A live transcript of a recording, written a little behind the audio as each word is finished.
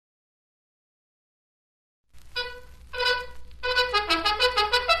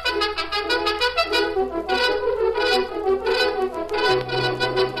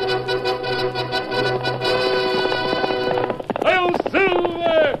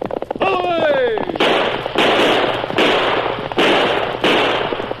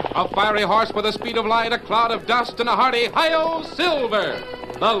fiery horse with the speed of light, a cloud of dust, and a hearty hi-yo Silver,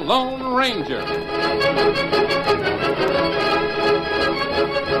 the Lone Ranger.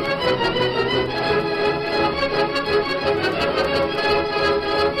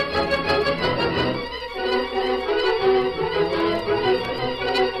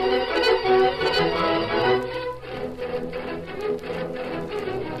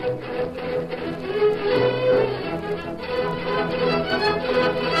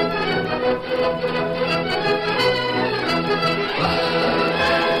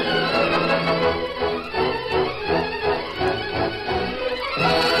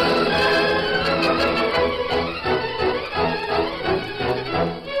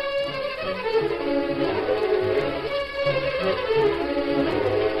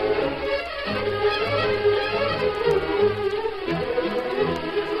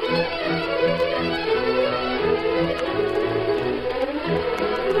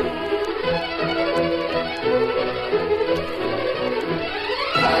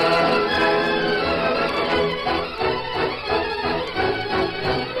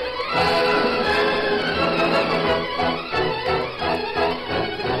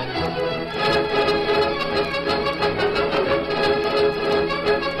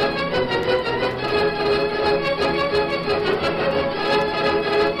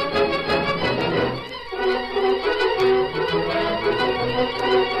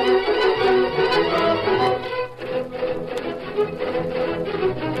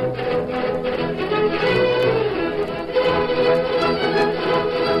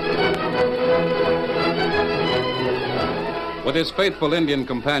 With his faithful Indian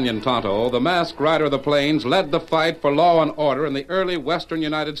companion, Tonto, the masked rider of the plains led the fight for law and order in the early western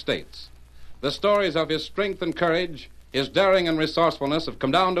United States. The stories of his strength and courage, his daring and resourcefulness have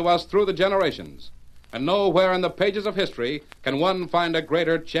come down to us through the generations. And nowhere in the pages of history can one find a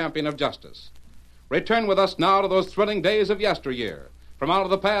greater champion of justice. Return with us now to those thrilling days of yesteryear. From out of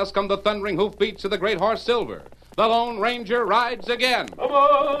the past come the thundering hoofbeats of the great horse Silver. The Lone Ranger rides again. Come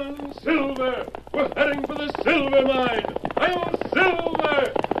on, Silver! We're heading for the silver mine! I'm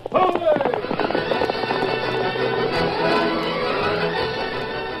Silver! Away!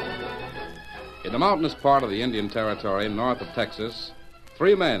 In the mountainous part of the Indian Territory north of Texas,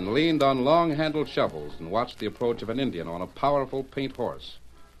 3 men leaned on long-handled shovels and watched the approach of an Indian on a powerful paint horse.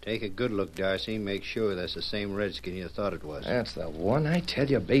 Take a good look, Darcy. Make sure that's the same redskin you thought it was. That's the one. I tell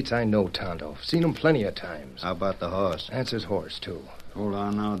you, Bates, I know Tonto. Seen him plenty of times. How about the horse? That's his horse, too. Hold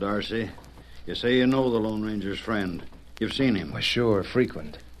on now, Darcy. You say you know the Lone Ranger's friend. You've seen him. Well, sure,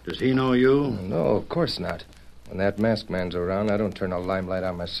 frequent. Does he know you? No, of course not. When that masked man's around, I don't turn a limelight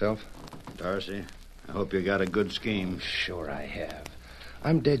on myself. Darcy, I hope you got a good scheme. Sure I have.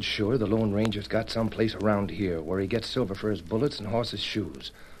 I'm dead sure the Lone Ranger's got some place around here where he gets silver for his bullets and horse's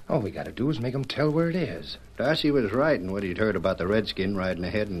shoes. All we got to do is make him tell where it is. Darcy was right in what he'd heard about the redskin riding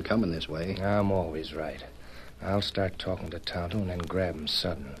ahead and coming this way. I'm always right. I'll start talking to Tonto and then grab him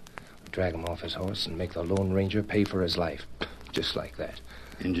sudden. Drag him off his horse and make the Lone Ranger pay for his life. Just like that.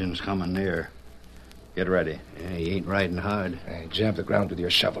 Engine's coming near. Get ready. Yeah, he ain't riding hard. Hey, jab the ground with your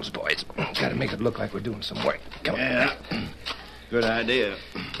shovels, boys. Gotta make it look like we're doing some work. Come on. Good idea.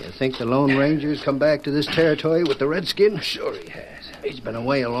 You think the Lone Ranger's come back to this territory with the redskin? Sure he has. He's been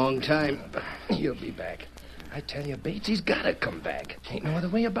away a long time. But he'll be back. I tell you, Bates, he's gotta come back. Ain't no other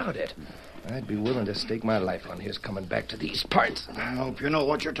way about it. I'd be willing to stake my life on his coming back to these parts. I hope you know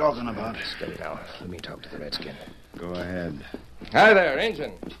what you're talking about. Steady now. Let me talk to the redskin. Go ahead. Hi there,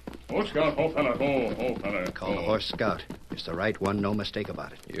 Injun. Oh, Scout, oh, fella, oh, fella. Call the horse Scout. It's the right one, no mistake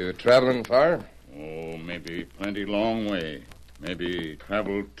about it. You traveling far? Oh, maybe plenty long way. Maybe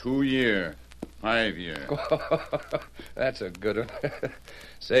travel 2 year, 5 year. That's a good one.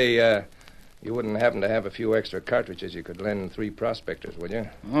 Say, you wouldn't happen to have a few extra cartridges you could lend 3 prospectors, would you?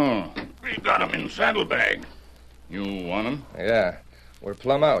 Oh, we got 'em in saddlebag. You want 'em? Yeah. We're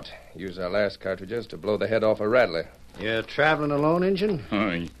plumb out. Use our last cartridges to blow the head off a rattler. You traveling alone, Injun?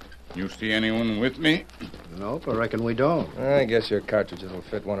 You see anyone with me? Nope, I reckon we don't. I guess your cartridges will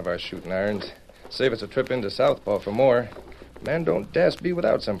fit one of our shooting irons. Save us a trip into Southpaw for more. Man don't dast be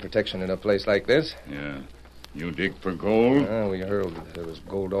without some protection in a place like this. Yeah. You dig for gold? We heard there was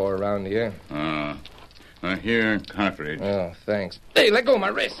gold ore around here. Here, cartridge. Oh, thanks. Hey, let go of my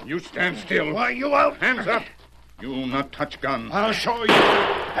wrist. You stand still. Why, you out? Hands up. You not touch gun. I'll show you.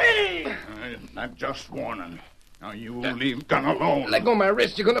 Hey! Not just warning. Now you leave gun alone. Let go of my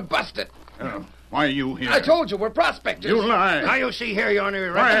wrist. You're going to bust it. Why you here? I told you, we're prospectors. You lie. Now you see here, you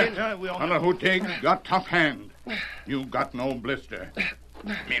ornery Quiet. redskin. Fella who dig got tough hand. You got no blister.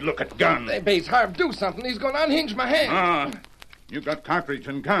 Me look at gun. Hey, Bates, Harv, do something. He's going to unhinge my hand. You got cartridge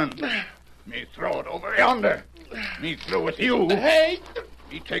and gun. Me throw it over yonder. Me through with you. Hey!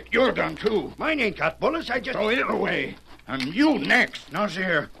 Me take your gun, too. Mine ain't got bullets. I just... Throw it away. And you next. Now, see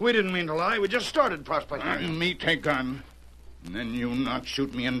here. We didn't mean to lie. We just started prospecting. And me take gun. And then you not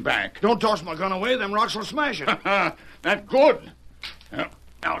shoot me in back. Don't toss my gun away. Them rocks will smash it. That good.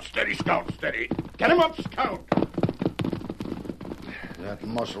 Now, steady, Scout, steady. Get him up, Scout. That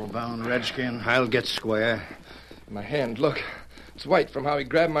muscle-bound redskin. I'll get square. My hand, look. It's white from how he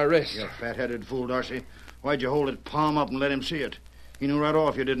grabbed my wrist. You fat-headed fool, Darcy. Why'd you hold it palm up and let him see it? He knew right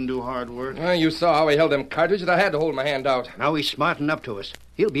off you didn't do hard work. Well, you saw how he held them cartridges. I had to hold my hand out. Now he's smarting up to us.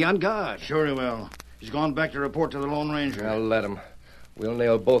 He'll be on guard. Sure he will. He's gone back to report to the Lone Ranger. I'll let him. We'll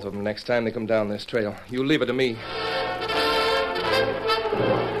nail both of them next time they come down this trail. You leave it to me.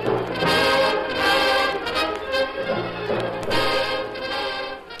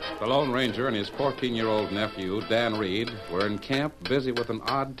 The Lone Ranger and his 14-year-old nephew, Dan Reed, were in camp busy with an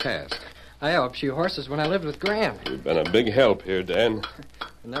odd task. I helped shoe horses when I lived with Graham. You've been a big help here, Dan. I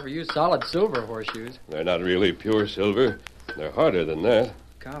never used solid silver horseshoes. They're not really pure silver. They're harder than that.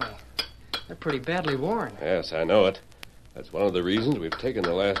 Golly, they're pretty badly worn. Yes, I know it. That's one of the reasons we've taken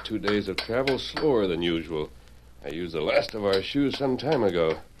the last 2 days of travel slower than usual. I used the last of our shoes some time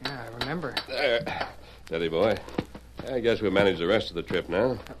ago. Yeah, I remember. There. Steady, boy. I guess we'll manage the rest of the trip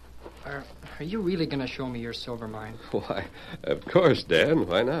now. Are you really going to show me your silver mine? Why, of course, Dan.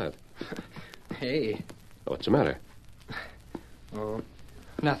 Why not? Hey. What's the matter? Oh,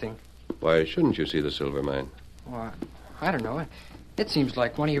 nothing. Why shouldn't you see the silver mine? Well, I don't know. It seems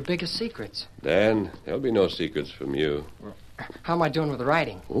like one of your biggest secrets. Dan, there'll be no secrets from you. How am I doing with the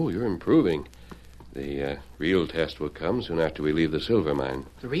writing? Oh, you're improving. The real test will come soon after we leave the silver mine.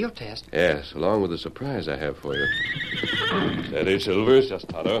 The real test? Yes, along with the surprise I have for you. Steady, Silver. Just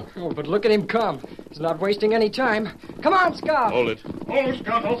Tonto. Oh, but look at him come. He's not wasting any time. Come on, Scout. Hold it. Oh,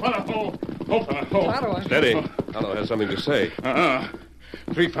 Scout, oh, fella, oh. Oh, fella, oh. Tonto. Steady. Tonto has something to say.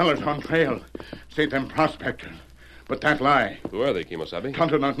 3 fellas on trail. Say them prospectors. But that lie. Who are they, Kimosabe?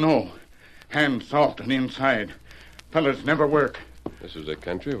 Tonto not know. Hands soft and inside. Fellas never work. This is a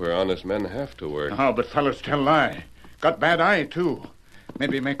country where honest men have to work. Oh, but fellas tell lie. Got bad eye, too.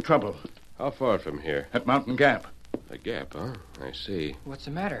 Maybe make trouble. How far from here? At Mountain Gap. A gap, huh? I see. What's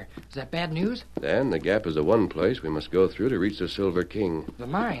the matter? Is that bad news? Dan, the gap is the one place we must go through to reach the Silver King. The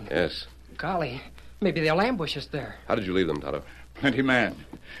mine? Yes. Golly, maybe they'll ambush us there. How did you leave them, Tonto? Plenty man.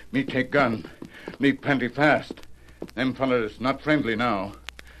 Me take gun. Leave plenty fast. Them fellas not friendly now.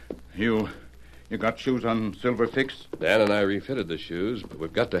 You got shoes on Silver Fix? Dan and I refitted the shoes, but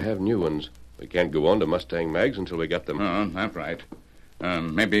we've got to have new ones. We can't go on to Mustang Mags until we get them. Oh, that's right.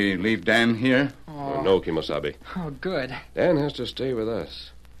 Maybe leave Dan here? Oh, no, Kimosabe. Oh, good. Dan has to stay with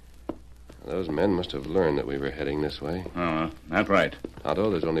us. Those men must have learned that we were heading this way. Oh, that's right.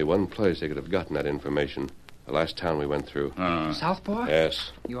 Tonto, there's only one place they could have gotten that information. The last town we went through. Southpaw?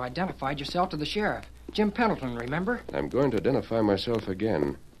 Yes. You identified yourself to the sheriff. Jim Pendleton, remember? I'm going to identify myself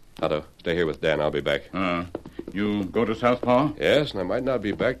again. Tonto, stay here with Dan. I'll be back. You go to Southpaw? Yes, and I might not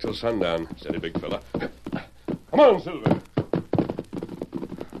be back till sundown. Steady, big fella. Come on, Silver.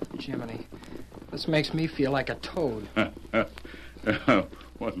 Jiminy, this makes me feel like a toad.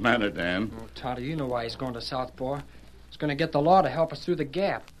 What matter, Dan? Oh, Tonto, you know why he's going to Southpaw. He's going to get the law to help us through the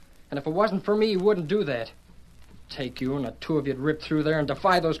gap. And if it wasn't for me, he wouldn't do that. Take you and the two of you'd rip through there and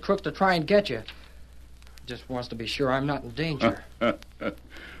defy those crooks to try and get you. Just wants to be sure I'm not in danger.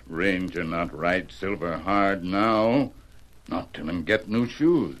 Ranger not right Silver hard now. Not till him get new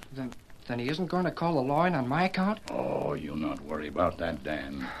shoes. Then he isn't going to call the law in on my account? Oh, you not worry about that,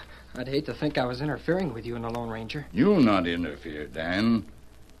 Dan. I'd hate to think I was interfering with you and the Lone Ranger. You not interfere, Dan.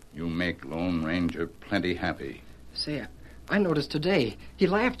 You make Lone Ranger plenty happy. Say, I noticed today he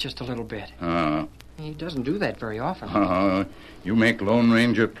laughed just a little bit. He doesn't do that very often. You make Lone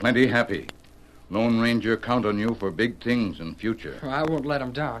Ranger plenty happy. Lone Ranger count on you for big things in future. I won't let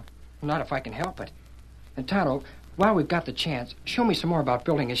him down. Not if I can help it. And Tonto, while we've got the chance, show me some more about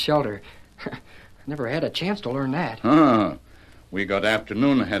building a shelter. Never had a chance to learn that. We got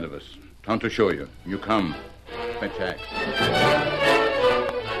afternoon ahead of us. Time to show you. You come. Fetch axe.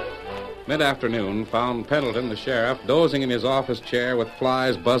 Mid-afternoon found Pendleton, the sheriff, dozing in his office chair with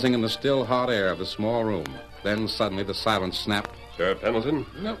flies buzzing in the still hot air of the small room. Then suddenly the silence snapped. Sheriff Pendleton?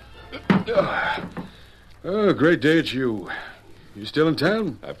 No. Oh, great day at you. You still in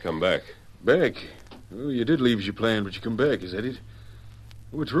town? I've come back. Back? Oh, you did leave as you planned, but you come back, is that it?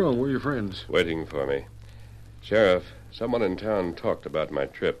 What's wrong? Where are your friends? Waiting for me. Sheriff, someone in town talked about my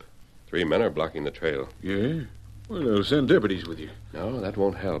trip. 3 men are blocking the trail. Yeah? Well, they'll send deputies with you. No, that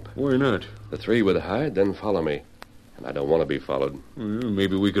won't help. Why not? The 3 would hide, then follow me. and I don't want to be followed. Well,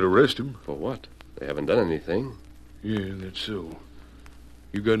 maybe we could arrest him. For what? They haven't done anything. Yeah, that's so.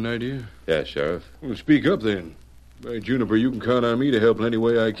 You got an idea? Yeah, Sheriff. Well, speak up then. By Juniper, you can count on me to help in any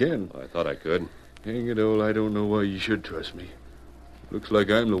way I can. Well, I thought I could. Hang it all, I don't know why you should trust me. Looks like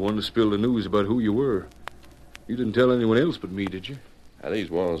I'm the one to spill the news about who you were. You didn't tell anyone else but me, did you? Now, these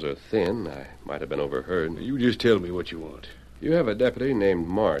walls are thin. I might have been overheard. You just tell me what you want. You have a deputy named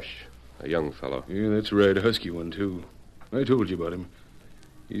Marsh, a young fellow. Yeah, that's right, a husky one, too. I told you about him.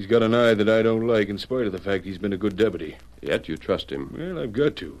 He's got an eye that I don't like, in spite of the fact he's been a good deputy. Yet you trust him. Well, I've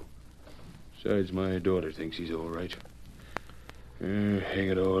got to. Besides, my daughter thinks he's all right. Hang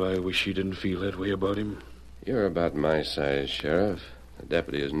it all, I wish she didn't feel that way about him. You're about my size, Sheriff. The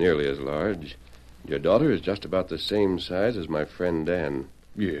deputy is nearly as large. Your daughter is just about the same size as my friend Dan.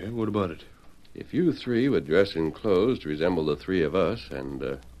 Yeah, what about it? If you three would dress in clothes to resemble the three of us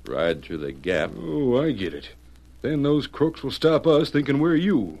and ride through the gap... Oh, I get it. Then those crooks will stop us thinking we're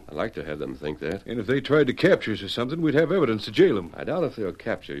you. I'd like to have them think that. And if they tried to capture us or something, we'd have evidence to jail them. I doubt if they'll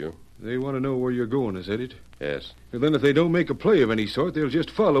capture you. They want to know where you're going, is that it? Yes. And then if they don't make a play of any sort, they'll just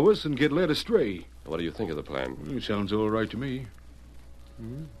follow us and get led astray. What do you think of the plan? It sounds all right to me.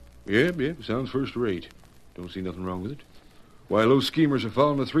 Yep, sounds first rate. Don't see nothing wrong with it. While those schemers are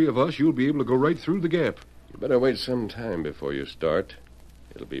following the three of us, you'll be able to go right through the gap. You better wait some time before you start.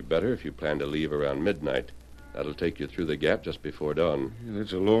 It'll be better if you plan to leave around midnight. That'll take you through the gap just before dawn. Yeah,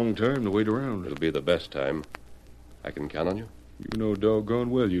 that's a long time to wait around. It'll be the best time. I can count on you? You know doggone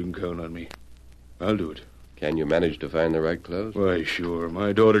well you can count on me. I'll do it. Can you manage to find the right clothes? Why, sure.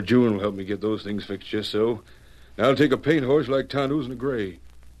 My daughter June will help me get those things fixed just so. Now, I'll take a paint horse like Tonto's and a gray.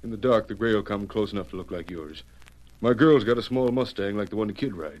 In the dark, the gray will come close enough to look like yours. My girl's got a small Mustang like the one the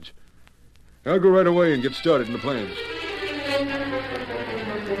kid rides. I'll go right away and get started in the plans.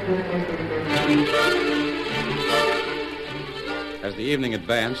 As the evening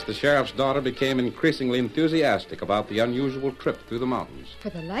advanced, the sheriff's daughter became increasingly enthusiastic about the unusual trip through the mountains. For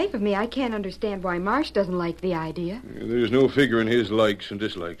the life of me, I can't understand why Marsh doesn't like the idea. Yeah, there's no figure in his likes and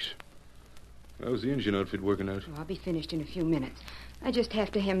dislikes. How's the engine outfit working out? Oh, I'll be finished in a few minutes. I just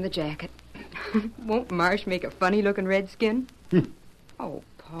have to hem the jacket. Won't Marsh make a funny-looking redskin? Oh,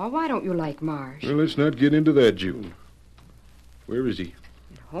 Paul, why don't you like Marsh? Well, let's not get into that, June. Where is he?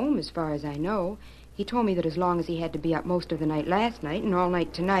 At home, as far as I know. He told me that as long as he had to be up most of the night last night and all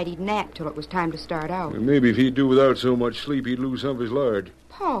night tonight, he'd nap till it was time to start out. Well, maybe if he'd do without so much sleep, he'd lose some of his lard.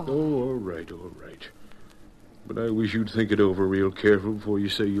 Paul. Oh, all right. But I wish you'd think it over real careful before you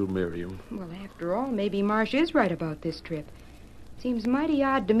say you'll marry him. Well, after all, maybe Marsh is right about this trip. Seems mighty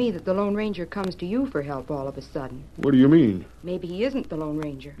odd to me that the Lone Ranger comes to you for help all of a sudden. What do you mean? Maybe he isn't the Lone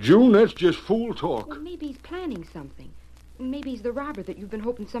Ranger. June, that's just fool talk. Well, maybe he's planning something. Maybe he's the robber that you've been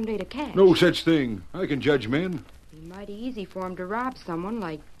hoping someday to catch. No such thing. I can judge men. It'd be mighty easy for him to rob someone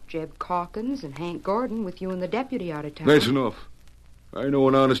like Jeb Calkins and Hank Gordon with you and the deputy out of town. That's enough. I know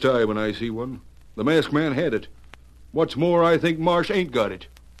an honest eye when I see one. The masked man had it. What's more, I think Marsh ain't got it.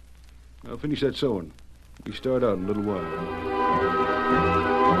 I'll finish that sewing. We start out in a little while.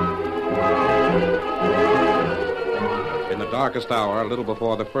 In the darkest hour, a little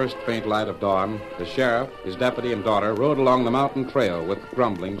before the first faint light of dawn, the sheriff, his deputy, and daughter rode along the mountain trail with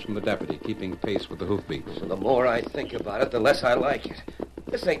grumblings from the deputy, keeping pace with the hoofbeats. The more I think about it, the less I like it.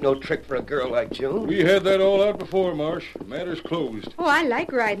 This ain't no trick for a girl like June. We had that all out before, Marsh. Matter's closed. Oh, I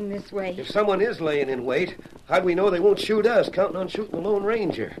like riding this way. If someone is laying in wait, how'd we know they won't shoot us, counting on shooting the Lone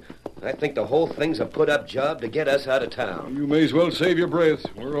Ranger? I think the whole thing's a put-up job to get us out of town. You may as well save your breath.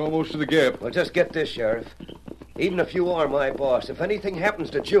 We're almost to the gap. Well, just get this, Sheriff. Even if you are my boss, if anything happens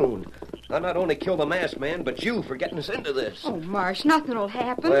to June, I'll not only kill the masked man, but you for getting us into this. Oh, Marsh, nothing'll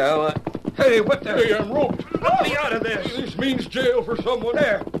happen. Well, hey, what the... Hey, I'm roped. Let me out of this. This means jail for someone.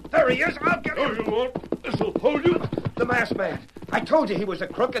 There he is. I'll get him. No, you won't. This'll hold you. The masked man. I told you he was a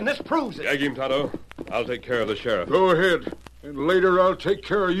crook, and this proves it. Gag him, Tonto. I'll take care of the sheriff. Go ahead. And later I'll take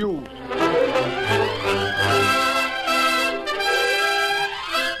care of you.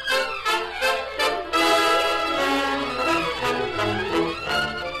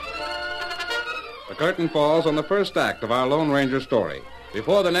 The curtain falls on the first act of our Lone Ranger story.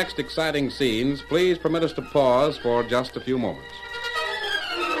 Before the next exciting scenes, please permit us to pause for just a few moments.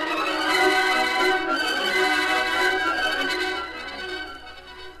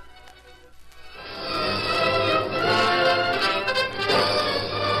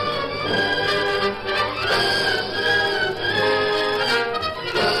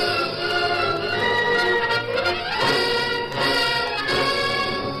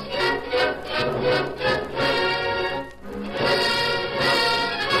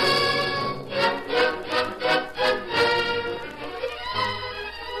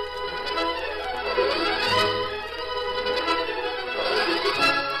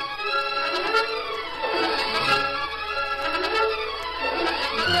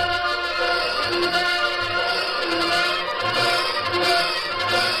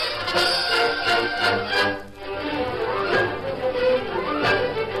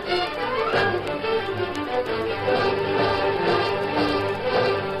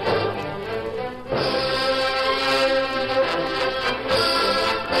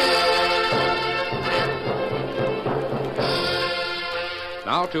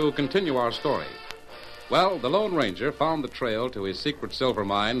 Now to continue our story. Well, the Lone Ranger found the trail to his secret silver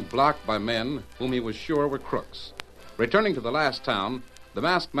mine blocked by men whom he was sure were crooks. Returning to the last town, the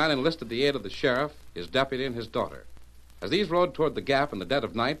masked man enlisted the aid of the sheriff, his deputy, and his daughter. As these rode toward the gap in the dead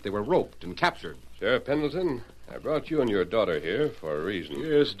of night, they were roped and captured. Sheriff Pendleton, I brought you and your daughter here for a reason.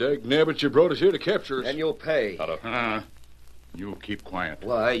 Yes, Dag Nabbit, you brought us here to capture us. And you'll pay. You keep quiet.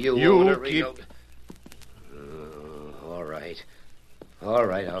 Why, you keep... All right. All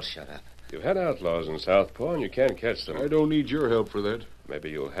right, I'll shut up. You've had outlaws in Southpaw, and you can't catch them. I don't need your help for that. Maybe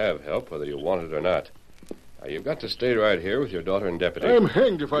you'll have help, whether you want it or not. Now, you've got to stay right here with your daughter and deputy. I'm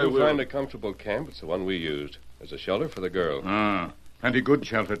hanged if I You'll will. find a comfortable camp. It's the one we used as a shelter for the girl. Plenty good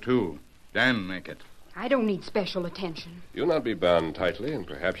shelter, too. Dan make it. I don't need special attention. You'll not be bound tightly, and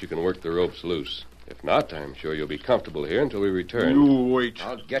perhaps you can work the ropes loose. If not, I'm sure you'll be comfortable here until we return. You wait.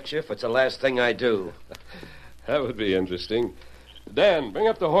 I'll get you if it's the last thing I do. That would be interesting. Dan, bring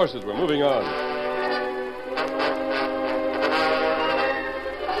up the horses. We're moving on.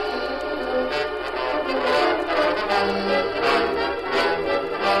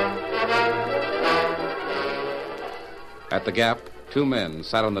 At the gap, two men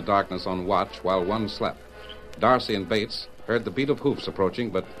sat in the darkness on watch while one slept. Darcy and Bates heard the beat of hoofs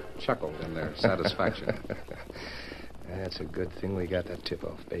approaching, but chuckled in their satisfaction. That's a good thing we got that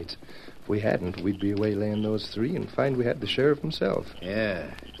tip-off, Bates. If we hadn't, we'd be away laying those three and find we had the sheriff himself. Yeah.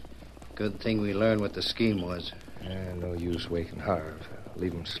 Good thing we learned what the scheme was. No use waking Harv.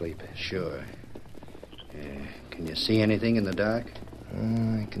 Leave him sleep. Sure. Can you see anything in the dark?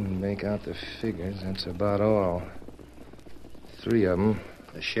 I can make out the figures. That's about all. Three of them.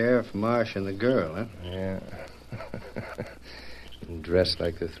 The sheriff, Marsh, and the girl, huh? Yeah. And dressed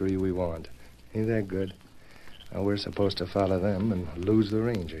like the three we want. Ain't that good? Now we're supposed to follow them and lose the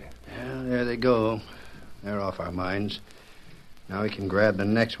ranger. Well, there they go. They're off our minds. Now we can grab the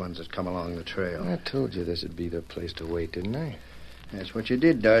next ones that come along the trail. I told you this would be the place to wait, didn't I? That's what you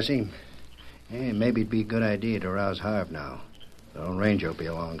did, Darcy. Hey, maybe it'd be a good idea to rouse Harv now. The Lone Ranger will be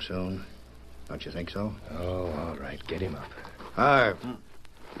along soon. Don't you think so? Oh, all right. Get him up. Harv.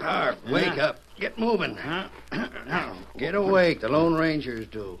 Harv, wake up. Get moving. Get awake. The Lone Rangers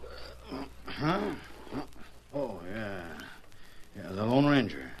do. Huh? Oh, yeah. Yeah, the Lone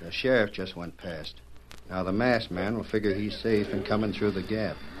Ranger. The sheriff just went past. Now the masked man will figure he's safe and coming through the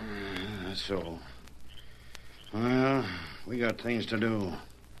gap. That's so. Well, we got things to do.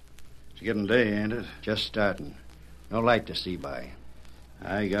 It's getting day, ain't it? Just starting. No light to see by.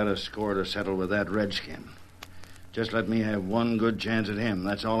 I got a score to settle with that redskin. Just let me have one good chance at him.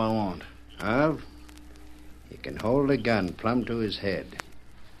 That's all I want. Harv, you can hold a gun plumb to his head.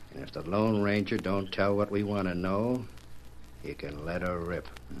 And if the Lone Ranger don't tell what we want to know, you can let her rip.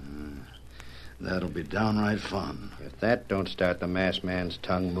 That'll be downright fun. If that don't start the masked man's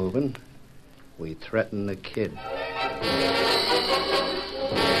tongue moving, we threaten the kid.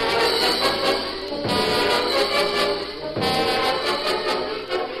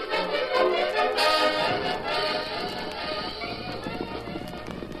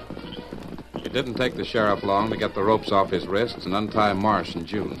 It didn't take the sheriff long to get the ropes off his wrists and untie Marsh and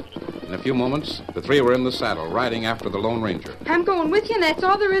June. In a few moments, the three were in the saddle, riding after the Lone Ranger. I'm going with you, and that's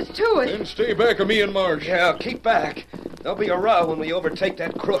all there is to it. Then stay back of me and Marsh. Yeah, keep back. There'll be a row when we overtake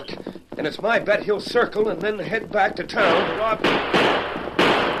that crook. And it's my bet he'll circle and then head back to town to rob...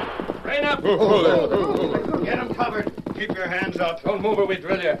 Rein up! Get him covered. Keep your hands up. Don't move or we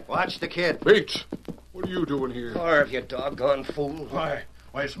drill you. Watch the kid. Bates, what are you doing here? Harv, you doggone fool. Why,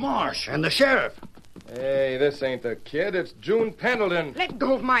 it's Marsh. And the sheriff. Hey, this ain't the kid. It's June Pendleton. Let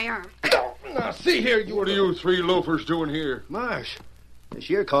go of my arm. Now, see here, you... What are you three loafers doing here? Marsh, this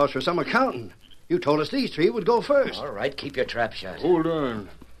year calls for some accounting. You told us these three would go first. All right, keep your trap shut. Hold on.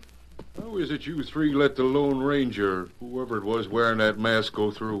 How is it you three let the Lone Ranger, whoever it was wearing that mask,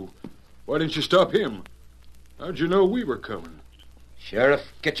 go through? Why didn't you stop him? How'd you know we were coming?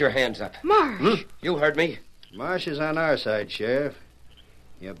 Sheriff, get your hands up. Marsh. You heard me. Marsh is on our side, Sheriff.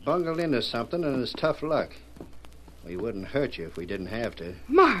 You bungled into something, and it's tough luck. We wouldn't hurt you if we didn't have to.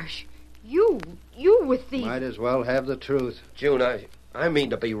 Marsh, you with the... Might as well have the truth. June, I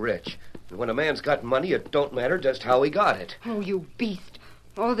mean to be rich. And when a man's got money, it don't matter just how he got it. Oh, you beast.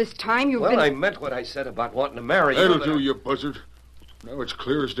 All this time you've Well, been... I meant what I said about wanting to marry you. That'll but do, you buzzard. Now it's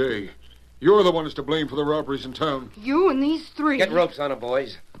clear as day. You're the one that's to blame for the robberies in town. You and these three. Get ropes on him,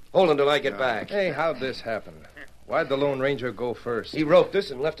 boys. Hold him till I get back. Hey, how'd this happen? Why'd the Lone Ranger go first? He roped us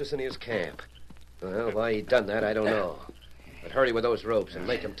and left us in his camp. Well, why he done that, I don't know. But hurry with those ropes and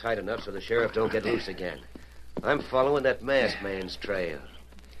make them tight enough so the sheriff don't get loose again. I'm following that masked man's trail.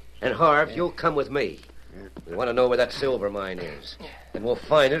 And Harv, you'll come with me. We want to know where that silver mine is. And we'll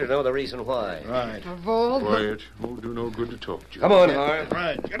find it and know the reason why. Right. Vol. Quiet. Won't do no good to talk to you. Come on, Harv.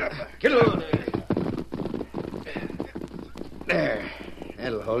 Right. Get up there. Get along there. There.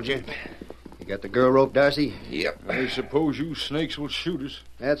 That'll hold you. You got the girl rope, Darcy? Yep. I suppose you snakes will shoot us.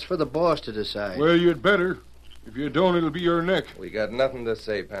 That's for the boss to decide. Well, you'd better. If you don't, it'll be your neck. We got nothing to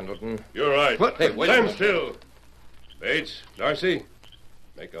say, Pendleton. You're right. What? Hey, wait. Stand still. Bates, Darcy,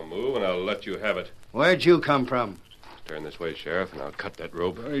 make a move and I'll let you have it. Where'd you come from? Turn this way, Sheriff, and I'll cut that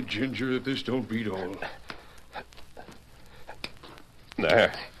rope. By ginger, if this don't beat all.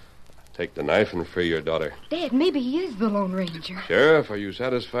 There. Take the knife and free your daughter. Dad, maybe he is the Lone Ranger. Sheriff, are you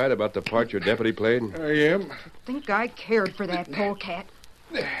satisfied about the part your deputy played? I am. Think I cared for that polecat.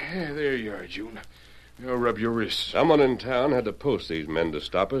 There you are, June. Now rub your wrists. Someone in town had to post these men to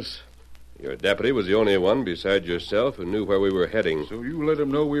stop us. Your deputy was the only one besides yourself who knew where we were heading. So you let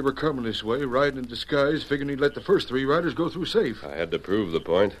him know we were coming this way, riding in disguise, figuring he'd let the first three riders go through safe. I had to prove the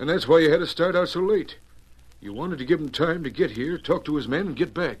point. And that's why you had to start out so late. You wanted to give him time to get here, talk to his men, and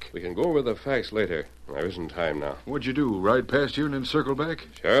get back. We can go over the facts later. There isn't time now. What'd you do, ride past here and then circle back?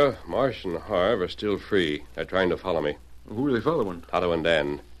 Sheriff, Marsh and Harv are still free. They're trying to follow me. Who are they following? Tonto and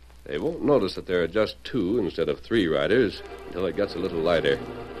Dan. They won't notice that there are just 2 instead of 3 riders until it gets a little lighter.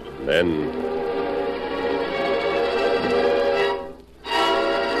 And then...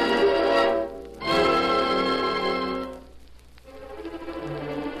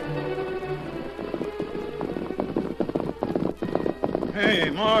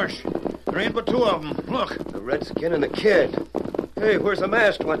 Hey, Marsh. There ain't but 2 of them. Look. The redskin and the kid. Hey, where's the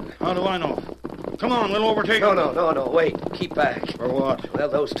masked one? How do I know? Come on, we'll overtake them. No, wait. Keep back. For what? Well,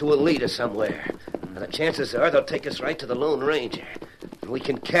 those 2 will lead us somewhere. And the chances are they'll take us right to the Lone Ranger. And we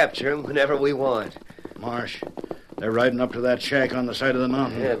can capture him whenever we want. Marsh, they're riding up to that shack on the side of the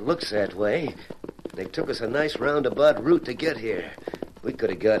mountain. Yeah, it looks that way. They took us a nice roundabout route to get here. We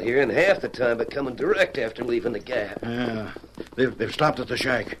could have got here in half the time by coming direct after leaving the gap. Yeah. They've stopped at the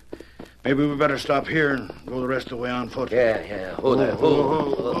shack. Maybe we better stop here and go the rest of the way on foot. Yeah. Hold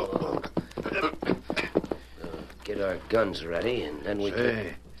on. Get our guns ready, and then we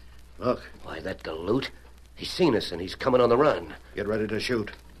Say, look. Why, that galoot. He's seen us, and he's coming on the run. Get ready to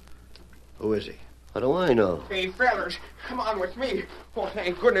shoot. Who is he? How do I know? Hey, fellas, come on with me. Oh,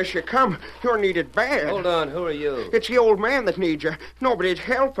 thank goodness you come. You're needed bad. Hold on, who are you? It's the old man that needs you. Nobody'd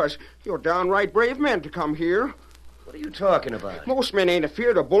help us. You're downright brave men to come here. What are you talking about? Most men ain't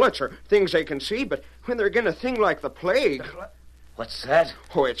afeard of bullets or things they can see, but when they're getting a thing like the plague... What's that?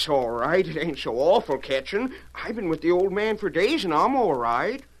 Oh, it's all right. It ain't so awful catching. I've been with the old man for days, and I'm all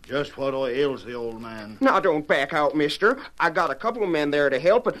right. Just what ails the old man? Now, don't back out, mister. I got a couple of men there to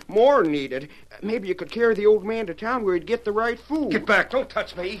help, but more needed. Maybe you could carry the old man to town where he'd get the right food. Get back. Don't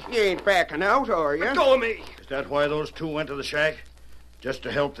touch me. You ain't backing out, are you? Let go of me. Is that why those 2 went to the shack? Just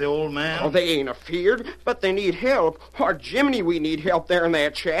to help the old man? Oh, they ain't afeard, but they need help. Or Jiminy, we need help there in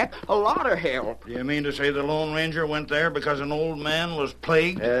that shack. A lot of help. Do you mean to say the Lone Ranger went there because an old man was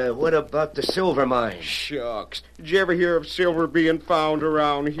plagued? What about the silver mine? Shucks. Did you ever hear of silver being found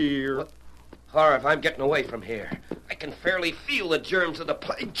around here? What? Harv, I'm getting away from here. I can fairly feel the germs of the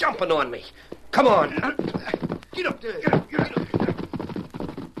plague jumping on me. Come on. Get up there. Get up.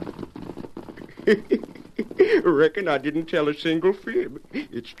 Reckon I didn't tell a single fib.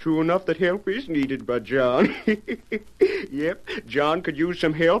 It's true enough that help is needed by John. Yep, John could use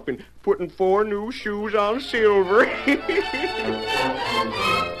some help in putting 4 new shoes on Silver.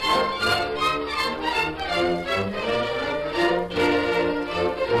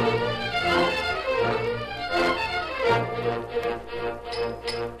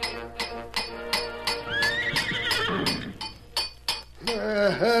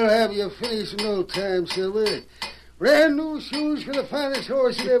 I'll have you finished in no time, Silver. Brand new shoes for the finest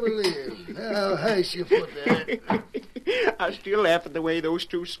horse that ever lived. I'll heist your foot there. I still laugh at the way those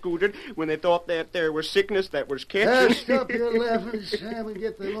 2 scooted when they thought that there was sickness that was catching. Stop your laughing, Sam, and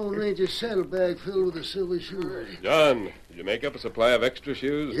get the Lone Ranger's saddlebag filled with the silver shoes. John, did you make up a supply of extra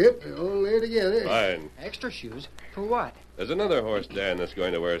shoes? Yep, they're all there together. Fine. Extra shoes? For what? There's another horse, Dan, that's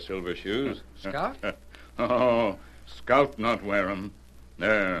going to wear silver shoes. Scout? Oh, Scout not wear 'em.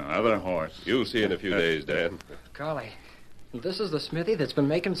 There, other horse. You'll see in a few days, Dan. Golly. This is the smithy that's been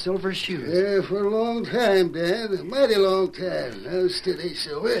making silver shoes. Yeah, for a long time, Dan. A mighty long time. Now, steady,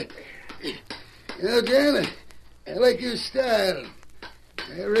 Silver. You know, Jan, I like your style.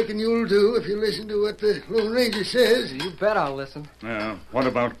 I reckon you'll do if you listen to what the Lone Ranger says. You bet I'll listen. What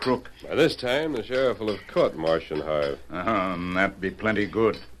about Crook? By this time, the sheriff will have caught Marsh and Harv. And that'd be plenty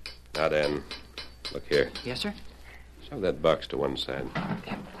good. Now, Dan, look here. Yes, sir? Shove that box to one side.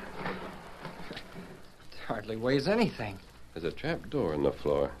 It hardly weighs anything. There's a trap door in the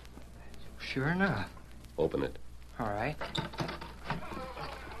floor. Sure enough. Open it. All right.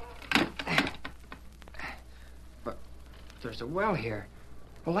 But there's a well here.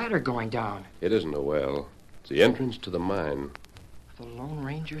 A ladder going down. It isn't a well. It's the entrance to the mine. The Lone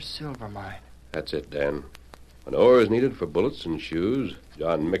Ranger silver mine. That's it, Dan. When ore is needed for bullets and shoes,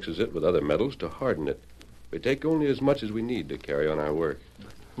 John mixes it with other metals to harden it. We take only as much as we need to carry on our work.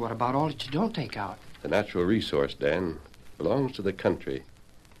 What about all that you don't take out? The natural resource, Dan, belongs to the country.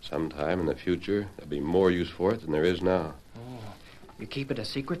 Sometime in the future, there'll be more use for it than there is now. Oh, you keep it a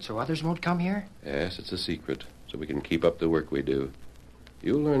secret so others won't come here? Yes, it's a secret, so we can keep up the work we do.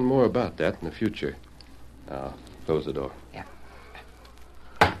 You'll learn more about that in the future. Now, close the door. Yeah.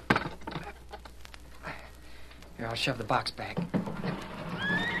 Here, I'll shove the box back.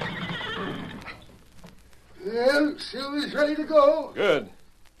 Well, Silver's ready to go. Good.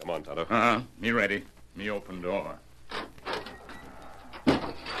 Come on, Tonto. Me ready. Me open door.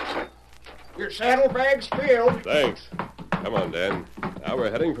 Your saddlebags filled. Thanks. Come on, Dan. Now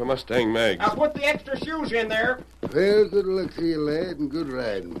we're heading for Mustang Mag's. I'll put the extra shoes in there. Well, good luck to you, lad, and good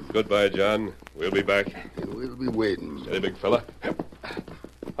riding. Goodbye, John. We'll be back. And we'll be waiting. Steady, big fella.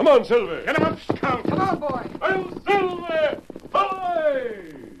 Come on, Silver. Get him up, Scout. Come on, boy. I'm Silver.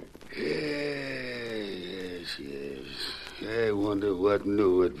 Away! Yes. I wonder what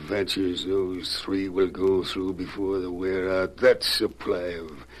new adventures those three will go through before they wear out that supply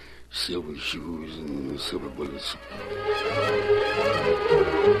of silver shoes and silver bullets.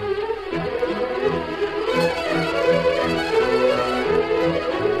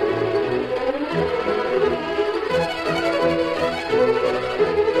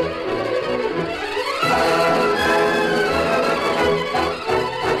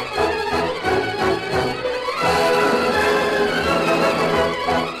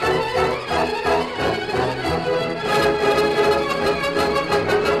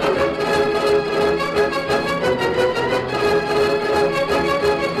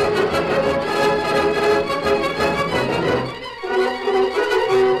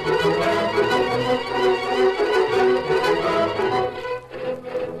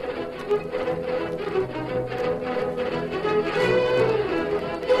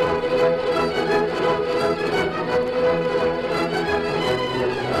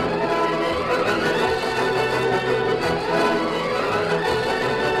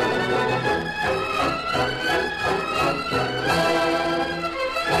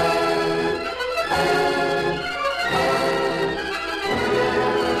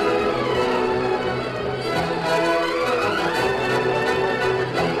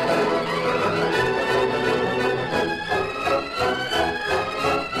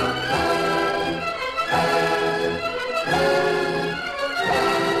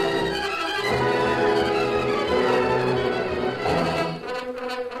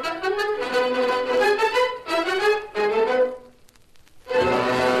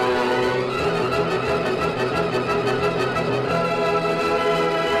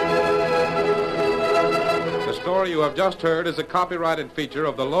 The story you have just heard is a copyrighted feature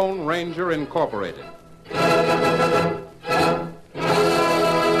of the Lone Ranger Incorporated.